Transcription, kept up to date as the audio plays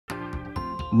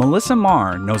Melissa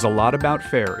Marr knows a lot about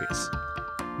fairies.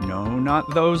 No, not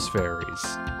those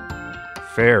fairies.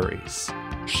 Faeries.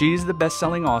 She's the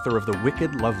best-selling author of the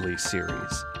Wicked Lovely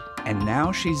series, and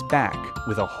now she's back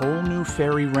with a whole new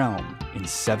fairy realm in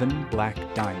 7 Black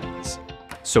Diamonds.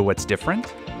 So what's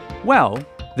different? Well,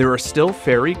 there are still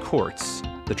fairy courts,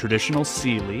 the traditional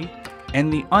Seelie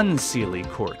and the unseelie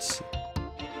courts.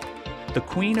 The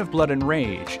Queen of Blood and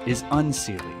Rage is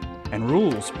unseelie and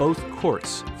rules both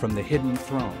courts from the hidden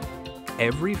throne.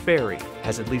 Every fairy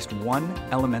has at least one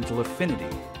elemental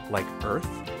affinity, like earth,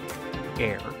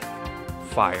 air,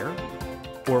 fire,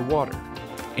 or water.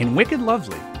 In Wicked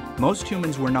Lovely, most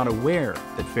humans were not aware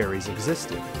that fairies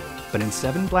existed, but in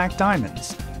 7 Black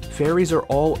Diamonds, fairies are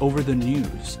all over the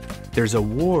news. There's a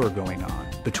war going on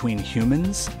between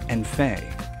humans and fae.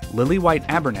 Lilywhite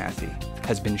Abernathy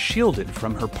has been shielded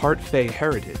from her part fae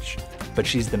heritage, but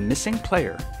she's the missing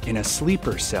player in a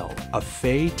sleeper cell of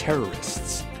fae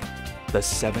terrorists, the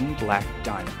 7 Black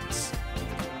Diamonds.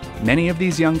 Many of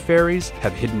these young fairies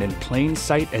have hidden in plain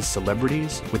sight as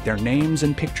celebrities with their names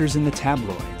and pictures in the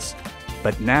tabloids.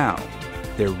 But now,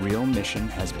 their real mission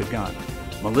has begun.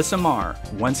 Melissa Marr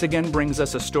once again brings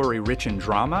us a story rich in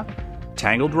drama,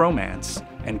 tangled romance,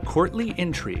 and courtly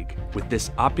intrigue with this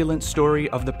opulent story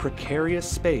of the precarious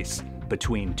space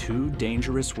between 2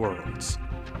 dangerous worlds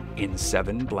in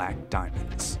 7 Black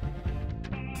Diamonds.